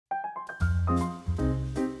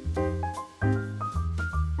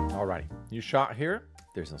Alrighty, new shot here.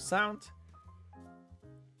 There's no sound.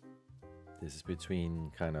 This is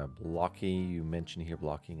between kind of blocking. You mentioned here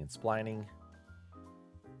blocking and splining.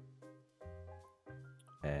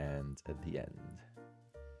 And at the end.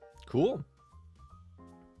 Cool.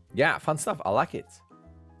 Yeah, fun stuff. I like it.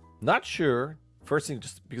 Not sure. First thing,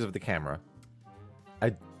 just because of the camera.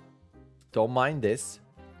 I don't mind this.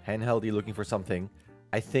 Handheldy looking for something.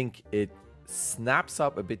 I think it snaps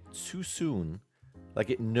up a bit too soon. Like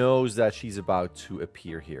it knows that she's about to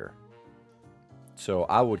appear here. So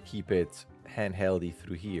I would keep it handheldy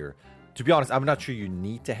through here. To be honest, I'm not sure you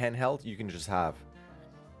need to handheld. You can just have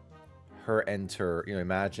her enter, you know,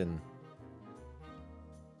 imagine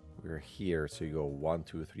we're here. So you go 1,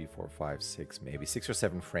 2, 3, 4, 5, 6, maybe 6 or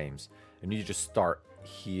 7 frames. And you just start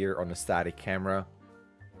here on a static camera.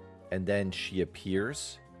 And then she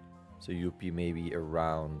appears. So you'll be maybe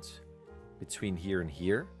around between here and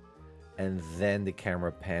here. And then the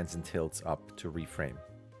camera pans and tilts up to reframe.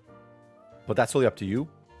 But that's totally up to you.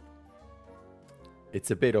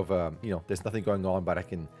 It's a bit of a, you know, there's nothing going on, but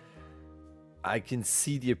I can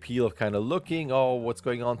see the appeal of kind of looking, oh, what's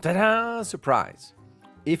going on? Ta-da! Surprise.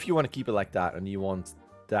 If you want to keep it like that and you want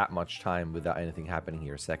that much time without anything happening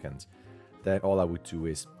here a second, then all I would do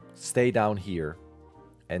is stay down here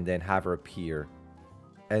and then have her appear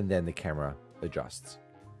and then the camera adjusts.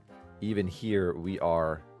 Even here, we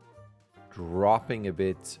are dropping a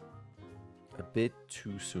bit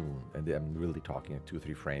too soon, and I'm really talking at 2 or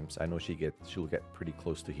 3 frames. I know she'll get pretty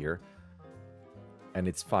close to here, and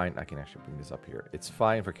it's fine. I can actually bring this up here. It's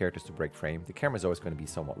fine for characters to break frame. The camera's always going to be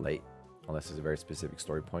somewhat late, unless there's a very specific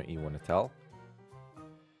story point you want to tell,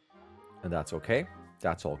 and that's okay.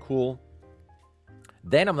 That's all cool.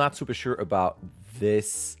 Then I'm not super sure about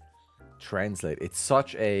this translate. It's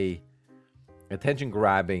such a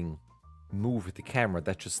attention-grabbing move with the camera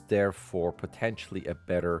that's just there for potentially a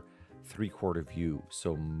better 3/4 view.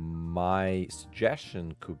 So my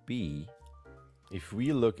suggestion could be, if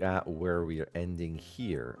we look at where we are ending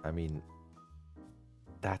here, I mean,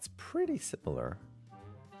 that's pretty similar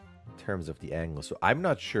in terms of the angle. So I'm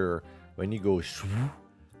not sure when you go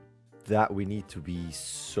that we need to be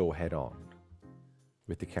so head-on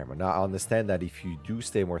with the camera. Now, I understand that if you do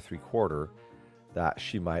stay more 3/4, that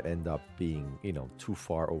she might end up being, you know, too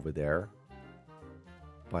far over there.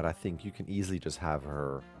 But I think you can easily just have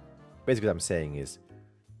her... Basically what I'm saying is,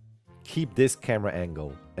 keep this camera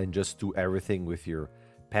angle and just do everything with your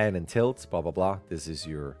pan and tilt, blah, blah, blah. This is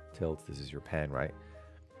your tilt, this is your pan, right?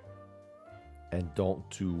 And don't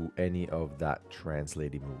do any of that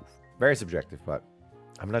translating move. Very subjective, but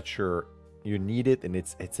I'm not sure you need it, and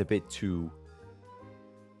it's a bit too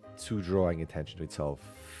drawing attention to itself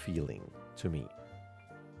feeling to me.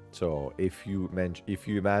 So if you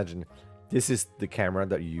imagine this is the camera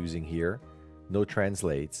that you're using here, no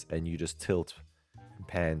translates, and you just tilt and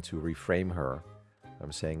pan to reframe her, what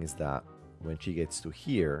I'm saying is that when she gets to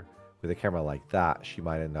here with a camera like that, she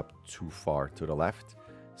might end up too far to the left.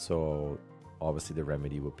 So obviously the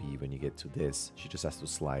remedy would be when you get to this, she just has to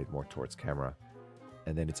slide more towards camera,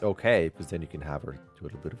 and then it's okay, because then you can have her do a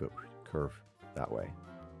little bit of a curve that way.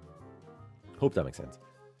 Hope that makes sense.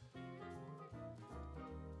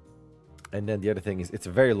 And then the other thing is, it's a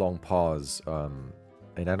very long pause,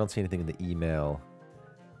 and I don't see anything in the email.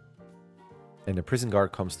 And the prison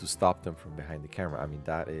guard comes to stop them from behind the camera. I mean,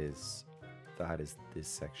 that is this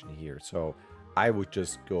section here. So I would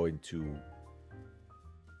just go into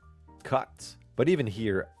cut. But even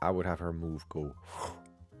here, I would have her move go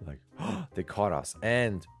like, they caught us,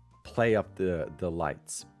 and play up the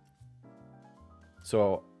lights.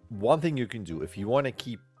 So one thing you can do, if you want to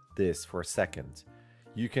keep this for a second,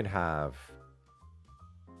 you can have,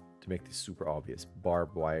 to make this super obvious,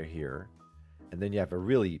 barbed wire here, and then you have a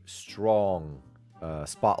really strong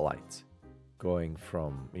spotlight going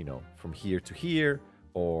from, you know, from here to here,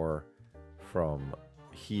 or from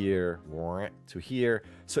here to here.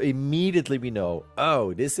 So immediately we know,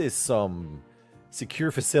 oh, this is some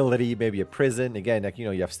secure facility, maybe a prison. Again, like, you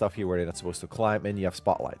know, you have stuff here where they're not supposed to climb, and you have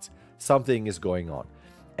spotlights. Something is going on,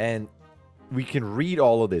 and we can read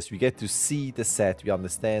all of this. We get to see the set. We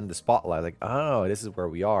understand the spotlight. Like, oh, this is where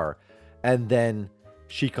we are. And then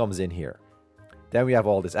she comes in here. Then we have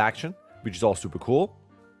all this action, which is all super cool.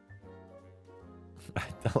 I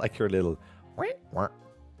like her little...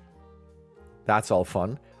 That's all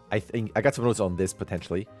fun. I think I got some notes on this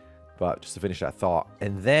potentially, but just to finish that thought.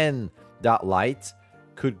 And then that light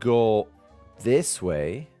could go this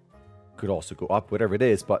way. Could also go up, whatever it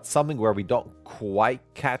is. But something where we don't quite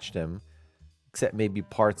catch them, except maybe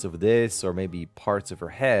parts of this or maybe parts of her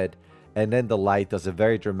head, and then the light does a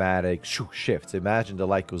very dramatic shift. So imagine the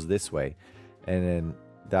light goes this way, and then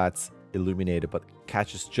that's illuminated, but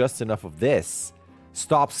catches just enough of this,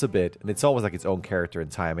 stops a bit, and it's almost like its own character and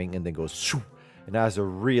timing, and then goes shoo, and has a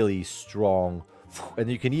really strong, and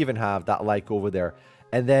you can even have that light over there,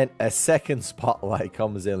 and then a second spotlight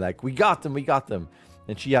comes in like, we got them,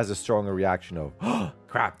 and she has a stronger reaction of, oh,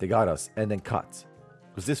 crap, they got us, and then cuts.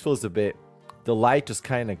 Because this feels a bit, the light just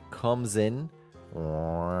kind of comes in,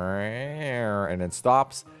 and then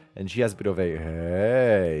stops, and she has a bit of a,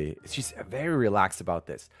 hey, she's very relaxed about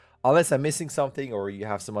this. Unless I'm missing something, or you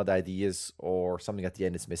have some other ideas, or something at the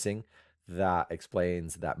end is missing that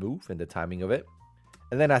explains that move and the timing of it.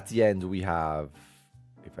 And then at the end, we have,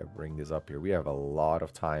 if I bring this up here, we have a lot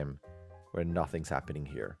of time where nothing's happening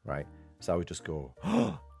here, right? So I would just go,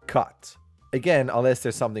 oh, cut. Again, unless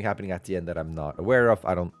there's something happening at the end that I'm not aware of,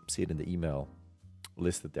 I don't see it in the email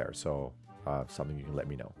listed there. So something you can let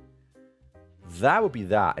me know. That would be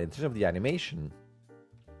that. In terms of the animation,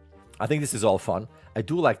 I think this is all fun. I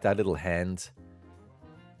do like that little hand,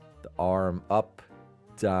 the arm up,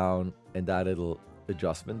 down, and that little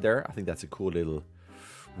adjustment there. I think that's a cool little,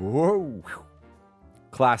 whoa,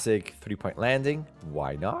 classic 3-point landing.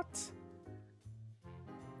 Why not?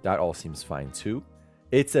 That all seems fine too.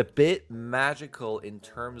 It's a bit magical in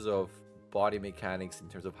terms of body mechanics, in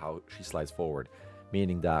terms of how she slides forward,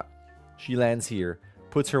 meaning that she lands here,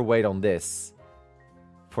 puts her weight on this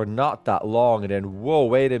for not that long, and then, whoa,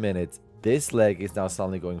 wait a minute, this leg is now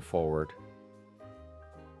suddenly going forward.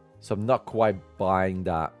 So I'm not quite buying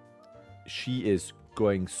that she is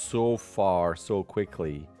going so far so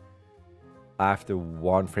quickly after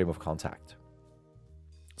one frame of contact.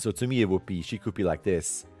 So to me, it would be, she could be like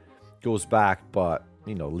this, goes back, but,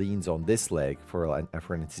 you know, leans on this leg for an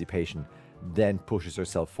anticipation, then pushes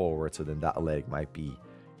herself forward. So then that leg might be,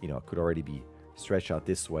 you know, could already be stretched out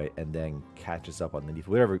this way, and then catches up underneath,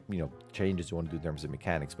 whatever, you know, changes you want to do in terms of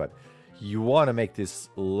mechanics. But you want to make this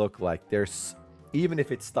look like there's, even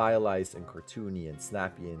if it's stylized and cartoony and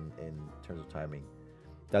snappy in terms of timing,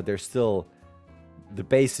 that there's still, the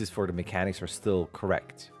basis for the mechanics are still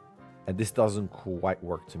correct. And this doesn't quite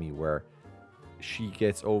work to me, where she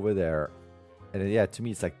gets over there, and then, yeah, to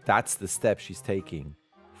me it's like that's the step she's taking,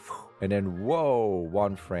 and then, whoa,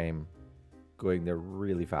 one frame going there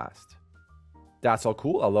really fast. That's all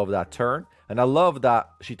cool. I love that turn, and I love that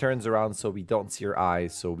she turns around so we don't see her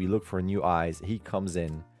eyes, so we look for new eyes. He comes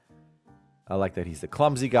in. I like that he's the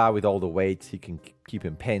clumsy guy with all the weight. He can keep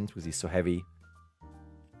him pinned because he's so heavy.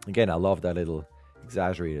 Again, I love that little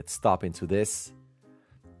exaggerated stop into this.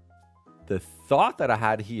 The thought that I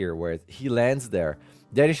had here, where he lands there,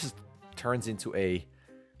 then it just turns into a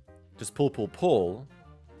just pull.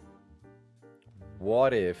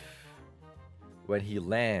 What if when he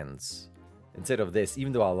lands, instead of this,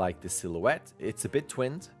 even though I like the silhouette, it's a bit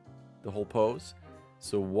twinned, the whole pose.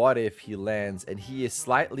 So what if he lands and he is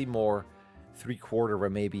slightly more 3/4, where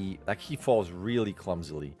maybe like he falls really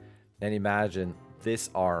clumsily, and imagine this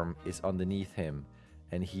arm is underneath him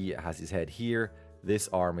and he has his head here, this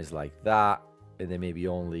arm is like that, and then maybe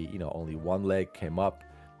only, you know, only one leg came up,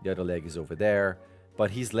 the other leg is over there,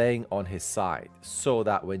 but he's laying on his side, so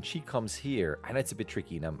that when she comes here, and it's a bit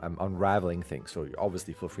tricky, and I'm unraveling things, so you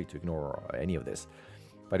obviously feel free to ignore any of this,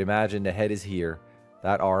 but imagine the head is here,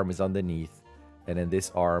 that arm is underneath, and then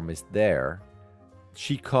this arm is there.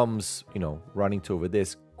 She comes, you know, running to over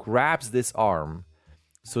this, grabs this arm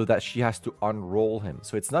so that she has to unroll him.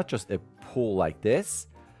 So it's not just a pull like this,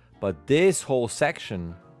 but this whole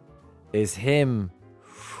section is him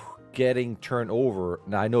getting turned over.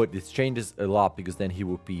 Now I know this changes a lot, because then he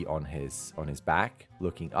would be on his back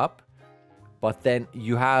looking up, but then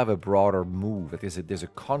you have a broader move. There's a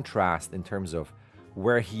contrast in terms of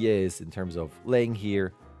where he is, in terms of laying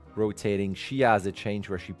here, rotating. She has a change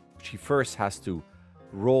where she first has to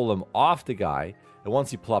roll him off the guy, and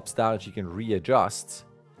once he plops down, she can readjust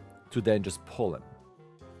to then just pull him.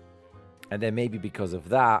 And then maybe because of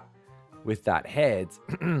that, with that head,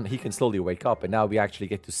 he can slowly wake up, and now we actually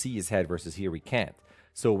get to see his head, versus here we can't.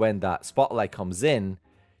 So when that spotlight comes in,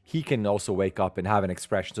 he can also wake up and have an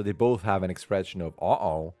expression. So they both have an expression of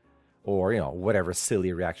uh-oh, or, you know, whatever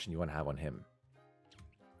silly reaction you want to have on him.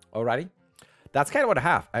 Alrighty, that's kind of what I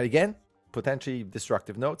have. And again, potentially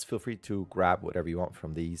destructive notes. Feel free to grab whatever you want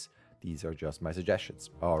from these. These are just my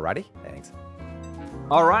suggestions. Alrighty, thanks.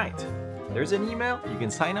 All right, there's an email. You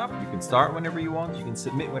can sign up. You can start whenever you want. You can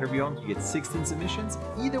submit whenever you want. You get 16 submissions.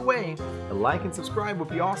 Either way, a like and subscribe would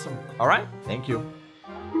be awesome. All right, thank you.